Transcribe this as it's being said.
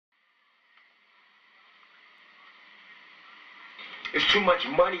It's too much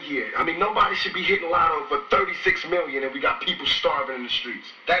money here. I mean, nobody should be hitting lotto for 36 million and we got people starving in the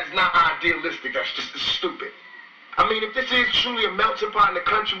streets. That is not idealistic. That's just stupid. I mean, if this is truly a melting pot in the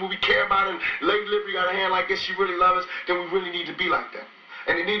country where we care about it, and Lady Liberty got a hand like this, she really loves us, then we really need to be like that.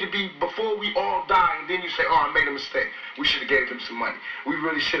 And it need to be before we all die, and then you say, oh, I made a mistake. We should have gave them some money. We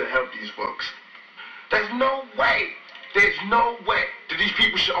really should have helped these folks. There's no way that these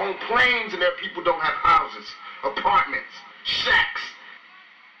people should own planes and their people don't have houses, apartments, shacks.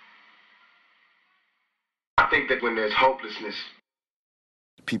 I think that when there's hopelessness,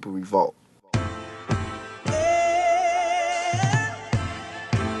 people revolt.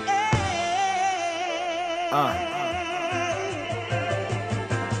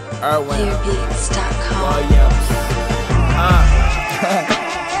 Irwin. Williams.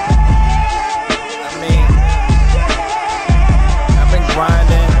 I mean, I've been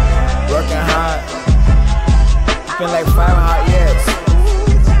grinding, working hard. It's been like 5 hot years.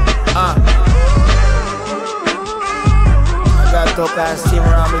 I got a dope ass team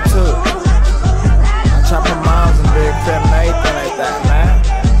around me too. I chopping miles and big crib and everything like that, man.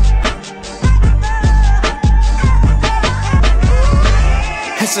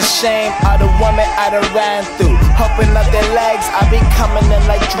 It's a shame all the women I done ran through. Open up their legs, I be coming in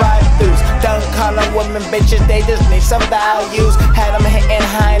like drive-thrus. Don't call them women bitches, they just need some values. Had them hitting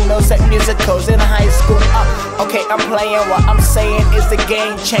high notes at musicals in high school. Okay, I'm playing, what I'm saying is the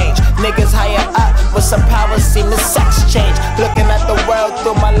game change. Niggas higher up with some power seem to sex change. Looking at the world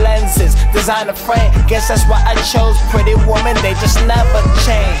through my lenses. Designer friend, guess that's why I chose pretty woman. They just never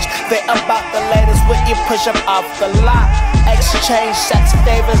change. They about the latest with you, push up off the lot. Exchange sex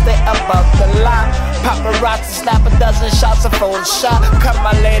favors, they about the lot. Paparazzi snap a dozen shots of Photoshop. Cut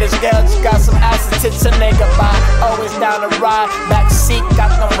my latest girl, just got some acid tits a nigga buy. Always down the ride, back seat, got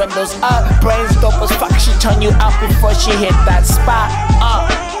them windows up. Brains dope as fuck, she turn you out before she hit that spot.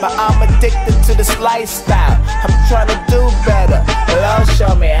 But I'm addicted to this lifestyle. I'm trying to do better, Lord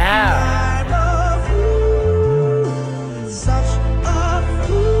show me how.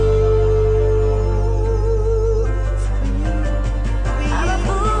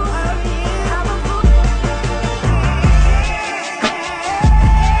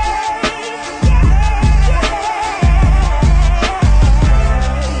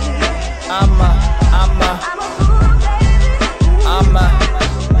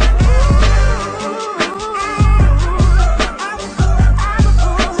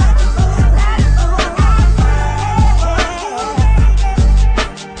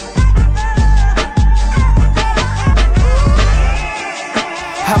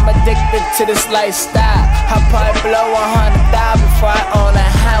 I'm addicted to this lifestyle. I'll probably blow 100,000 before I own a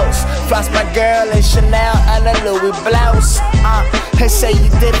house. Floss my girl in Chanel and a Louis blouse. They say you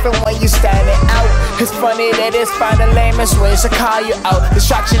different when you standing out. It's funny that it's find the lamest ways to call you out.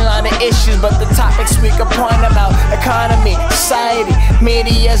 Distraction on the issues, but the topics we can point them out. Economy, society,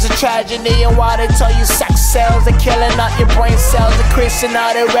 media's a tragedy. And while they tell you sex sells, they're killing out your brain cells, increasing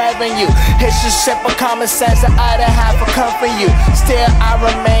all their revenue. It's just simple common sense that other half will come for you. Still I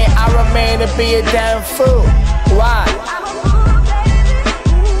remain to be a damn fool. Why?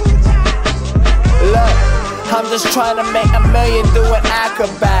 Look, I'm just trying to make $1 million doing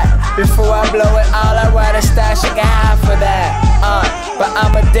acrobat. Before I blow it all, I'd rather stash a half of that. But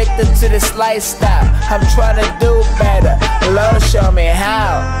I'm addicted to this lifestyle. I'm trying to do better, Lord show me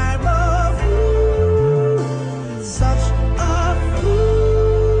how.